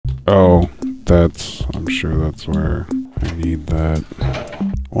Oh, I'm sure that's where I need that.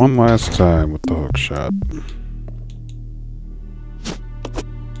 One last time with the hook shot.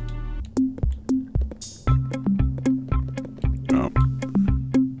 Oh.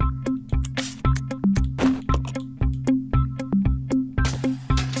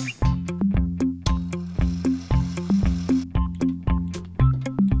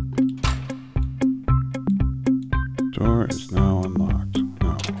 Door is now unlocked.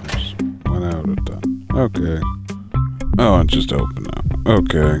 Oh, I just went out of done. Okay. Oh, it just opened now.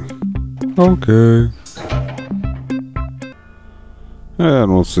 Okay. Okay.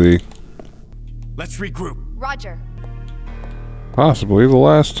 And we'll see. Let's regroup. Roger. Possibly the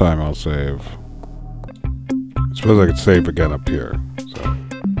last time I'll save. I suppose I could save again up here. So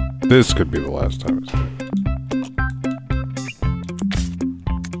this could be the last time I save.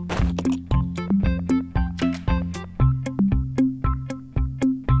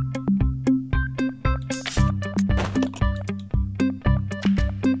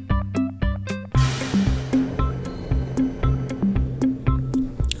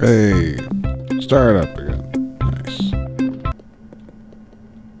 Hey, start up again. Nice.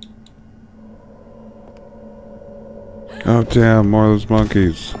 Oh damn, more of those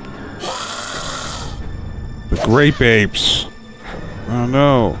monkeys. The grape apes. Oh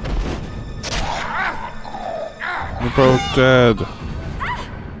no. They're both dead.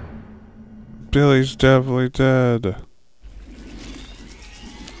 Billy's definitely dead.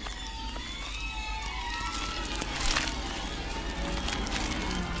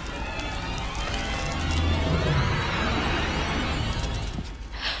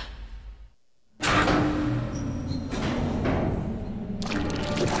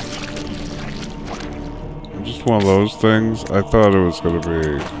 One of those things. I thought it was gonna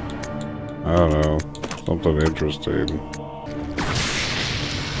be, I don't know, something interesting.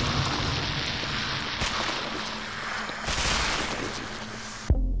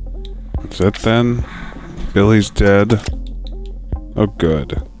 That's it then? Billy's dead? Oh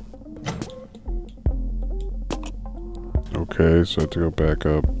good. Okay, so I have to go back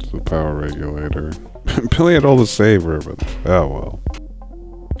up to the power regulator. Billy had all the save ribbons. Oh well.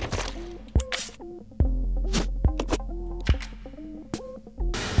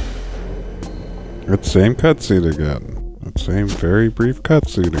 That same cutscene again. That same very brief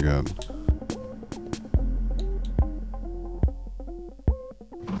cutscene again.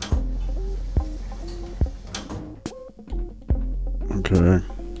 Okay.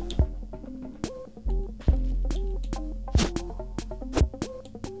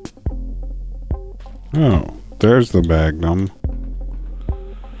 Oh, there's the Magnum.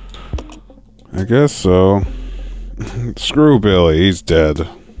 I guess so. Screw Billy, he's dead.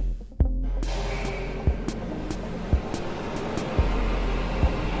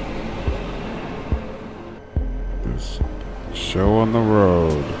 Show on the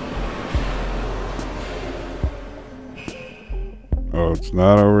road. Oh, it's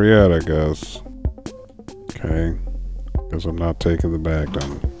not over yet, I guess. Okay. Guess I'm not taking the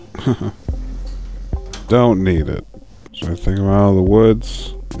Magnum. Don't need it. Should I think I'm out of the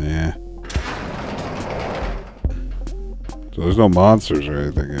woods? Nah. So there's no monsters or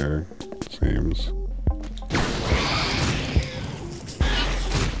anything here, it seems.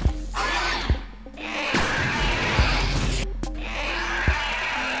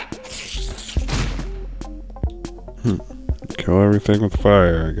 Kill everything with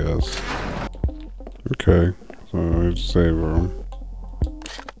fire, I guess. Okay, so I just save room.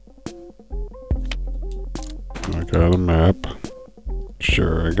 I got a map.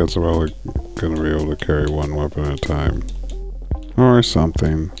 Sure, I guess I'm only gonna be able to carry one weapon at a time. Or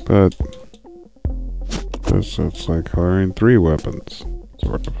something, but that's like carrying 3 weapons,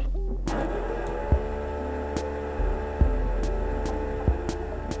 sort of.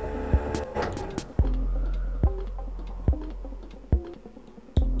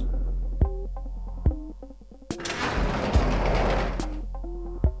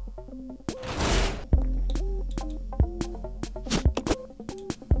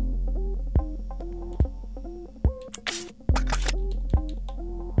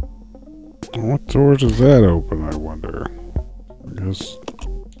 What door does that open, I wonder? I guess...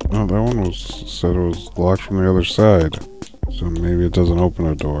 Oh, that one said it was locked from the other side. So maybe it doesn't open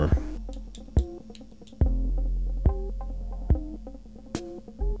a door.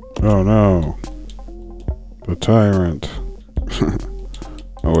 Oh no! The tyrant.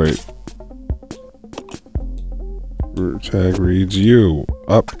 Oh wait. Tag reads you.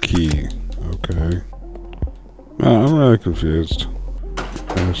 Up key. Okay. I'm really confused.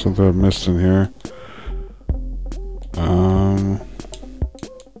 There's something I missed in here.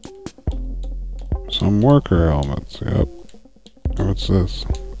 Some worker helmets, yep. What's this?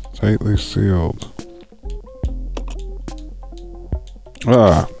 Tightly sealed.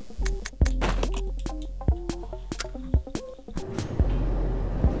 Ah!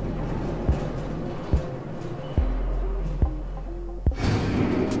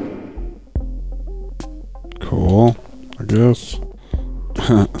 Cool, I guess.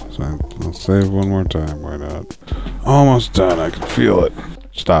 So I'll save one more time, why not? Almost done, I can feel it.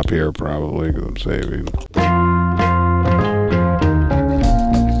 Stop here probably, because I'm saving.